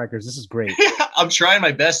on these records. This is great. I'm trying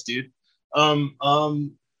my best, dude.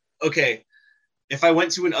 Okay. If I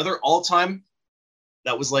went to another all-time,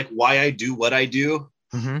 that was like why I do what I do.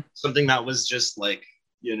 Mm-hmm. Something that was just like,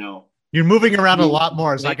 You're moving around a lot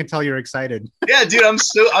more, so I can tell you're excited. Yeah, dude.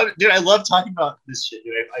 I love talking about this shit,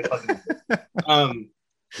 dude. I fucking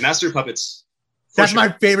Master of Puppets. That's my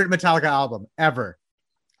favorite Metallica album ever.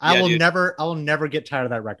 I will dude. never get tired of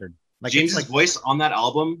that record. Like James's voice on that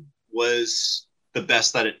album was the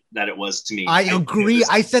best that it was to me. I agree.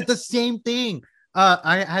 I said the same thing.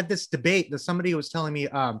 I had this debate that somebody was telling me.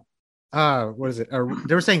 What is it?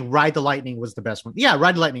 They were saying Ride the Lightning was the best one. Yeah,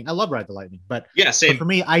 Ride the Lightning. I love Ride the Lightning, but yeah, same. But for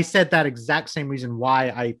me, I said that exact same reason why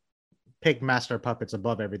I picked Master of Puppets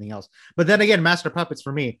above everything else. But then again, Master of Puppets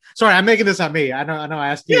for me. Sorry, I'm making this on me. I know. I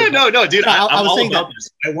asked you. Yeah, no, dude. I was saying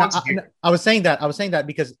that. I was saying that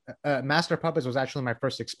because Master of Puppets was actually my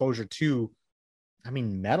first exposure to,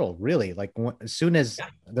 metal. Really, like as soon as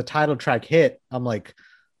the title track hit, I'm like,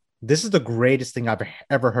 this is the greatest thing I've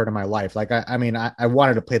ever heard in my life. Like, I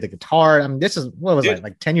wanted to play the guitar. This is what was I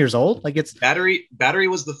like 10 years old? Like it's Battery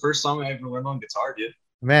was the first song I ever learned on guitar, dude.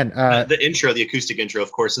 Man, the intro, the acoustic intro,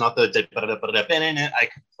 of course, not the. I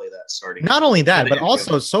could play that starting. Not only that, but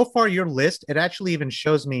also so far your list, it actually even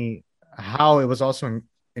shows me how it was also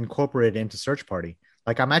incorporated into Search Party.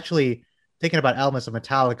 Like I'm actually thinking about elements of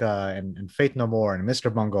Metallica and Faith No More and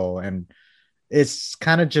Mr. Bungle, and it's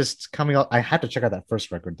kind of just coming out. I had to check out that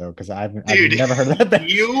first record though, because I've never heard of that band.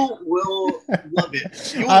 You will love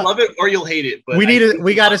it. You will love it or you'll hate it. But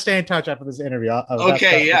we got to stay in touch after this interview.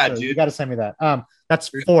 Okay, yeah, dude. dude. You got to send me that. That's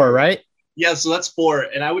 4, right? Yeah, so that's 4,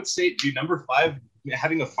 and I would say, dude, number 5,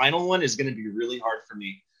 having a final one is going to be really hard for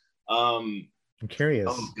me. I'm curious.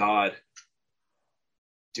 Oh God,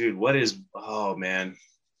 dude, what is? Oh man.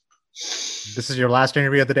 This is your last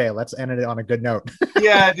interview of the day. Let's end it on a good note.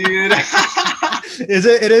 Yeah, dude.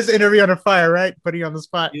 It is Interview Under Fire, right? Putting you on the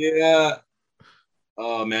spot. Yeah.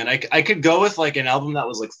 Oh man, I could go with like an album that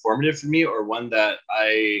was like formative for me, or one that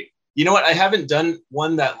you know what? I haven't done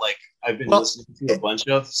one that like I've been listening to a bunch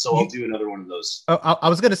of, so I'll do another one of those. I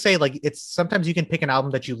was gonna say, like, it's sometimes you can pick an album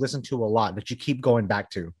that you listen to a lot that you keep going back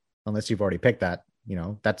to, unless you've already picked that. You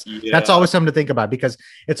know, that's always something to think about, because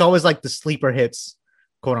it's always like the sleeper hits,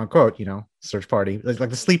 quote unquote, you know, Search Party, like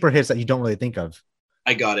the sleeper hits that you don't really think of.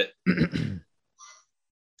 I got it.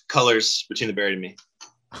 Colors, Between the Buried and Me.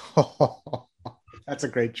 That's a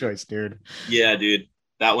great choice, dude. Yeah, dude.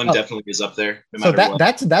 That one definitely is up there. So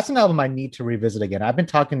that's an album I need to revisit again. I've been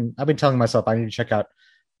telling myself I need to check out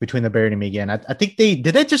Between the Buried and Me again. I think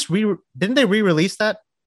didn't they re-release that?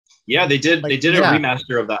 Yeah, they did. They did a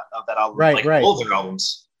remaster of that album. Right. All their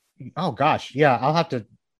albums. Oh gosh, yeah. I'll have to,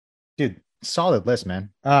 dude. Solid list,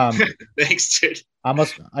 man. Thanks, dude. I'll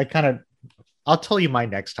tell you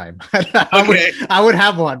mine next time. Okay. I would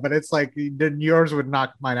have one, but it's like yours would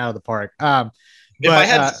knock mine out of the park. If I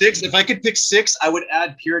had 6, if I could pick 6, I would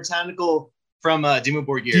add Puritanical from Dimmu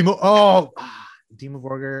Borgir. Dimmu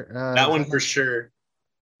Borgir. That one for sure.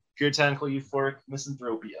 Puritanical, Euphoric,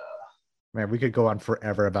 Misanthropia. Man, we could go on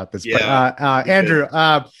forever about this. Yeah. But, Andrew,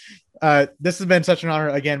 this has been such an honor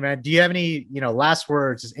again, man. Do you have any, last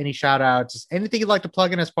words, just any shout outs, just anything you'd like to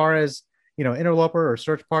plug in as far as, Interloper or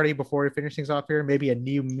Search Party before we finish things off here? Maybe a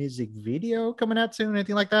new music video coming out soon,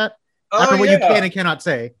 anything like that? After what you can and cannot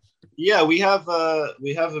say. Yeah, we have a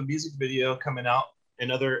music video coming out.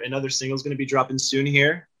 Another single is going to be dropping soon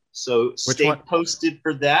here. So stay posted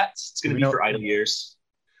for that. It's going to be for Idle Years.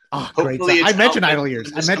 Oh, great song. I mentioned Idle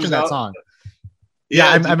Years. I mentioned that song. Yeah,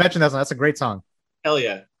 I mentioned that song. That's a great song. Hell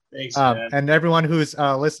yeah. Thanks, man. And everyone who's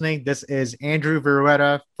listening, this is Andrew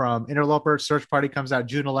Virueta from Interloper. Search Party comes out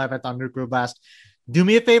June 11th on Nuclear Blast. Do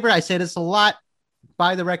me a favor. I say this a lot.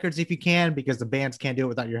 Buy the records if you can, because the bands can't do it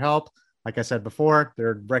without your help. Like I said before, there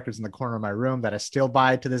are records in the corner of my room that I still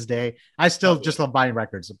buy to this day. I still just love buying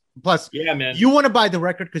records. Plus, yeah, man, you want to buy the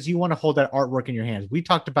record because you want to hold that artwork in your hands. We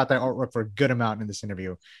talked about that artwork for a good amount in this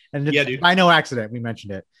interview. And it's by no accident we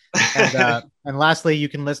mentioned it. And, and lastly, you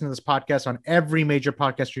can listen to this podcast on every major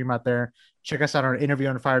podcast stream out there. Check us out on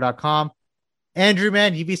interviewonfire.com. Andrew,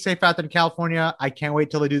 man, you be safe out there in California. I can't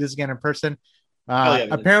wait till they do this again in person.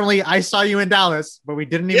 Apparently I saw you in Dallas, but we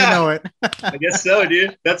didn't even know it. I guess so,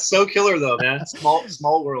 dude. That's so killer though, man.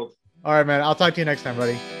 Small world. All right, man. I'll talk to you next time,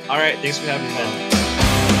 buddy. All right. Thanks for having me, man.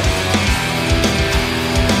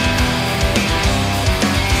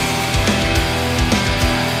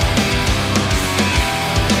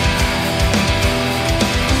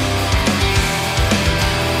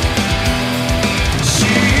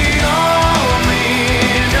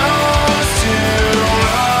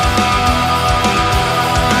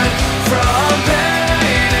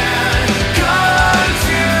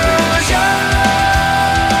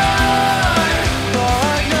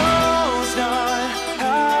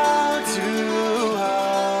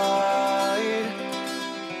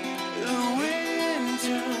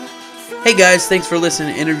 Hey guys, thanks for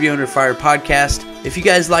listening to Interview Under Fire podcast. If you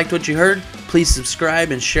guys liked what you heard, please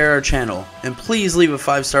subscribe and share our channel. And please leave a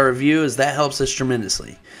 5-star review, as that helps us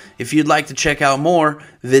tremendously. If you'd like to check out more,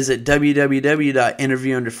 visit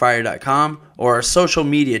www.interviewunderfire.com or our social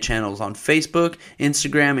media channels on Facebook,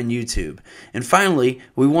 Instagram, and YouTube. And finally,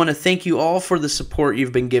 we want to thank you all for the support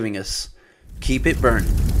you've been giving us. Keep it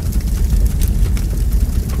burning.